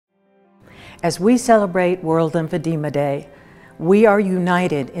As we celebrate World Lymphedema Day, we are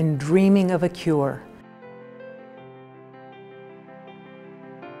united in dreaming of a cure.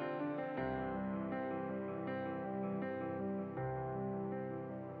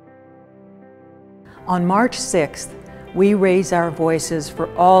 On March 6th, we raise our voices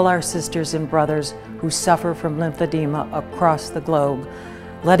for all our sisters and brothers who suffer from lymphedema across the globe,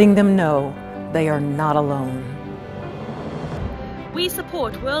 letting them know they are not alone. We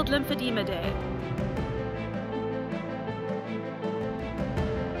support World Lymphedema Day.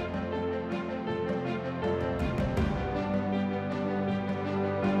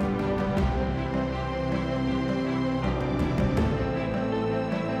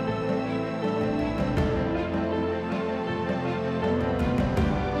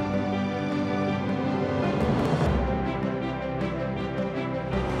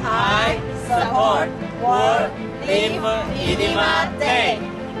 I support World Lymphedema Day.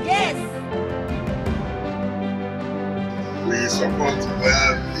 Yes! We support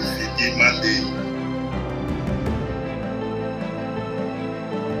World Lymphedema Day.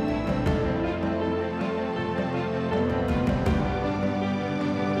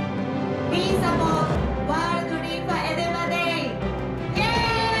 We support World Lymphedema Day.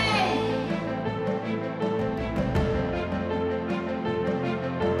 Yay!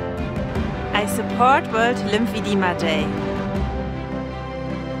 I support World Lymphedema Day.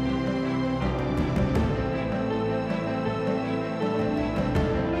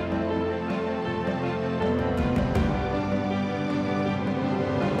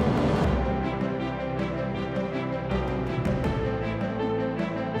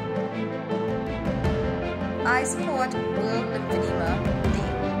 I support World Lymphedema Day.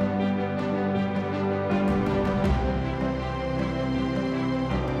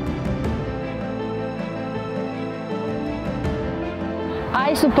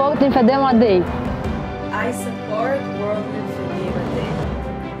 I support Lymphedema Day. I support World Lymphedema Day.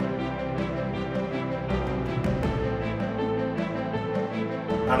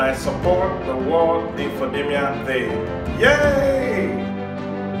 And I support the World Lymphedema Day. Yay!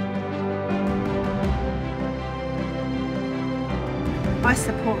 I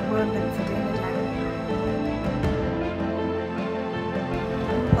support World Lymphedema Day.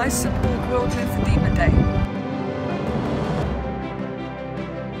 I support World Lymphedema Day.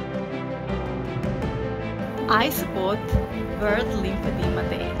 I support World Lymphedema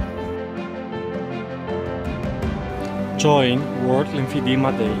Day. Join World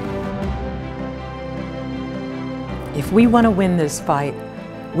Lymphedema Day. If we want to win this fight,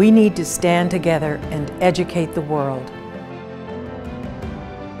 we need to stand together and educate the world.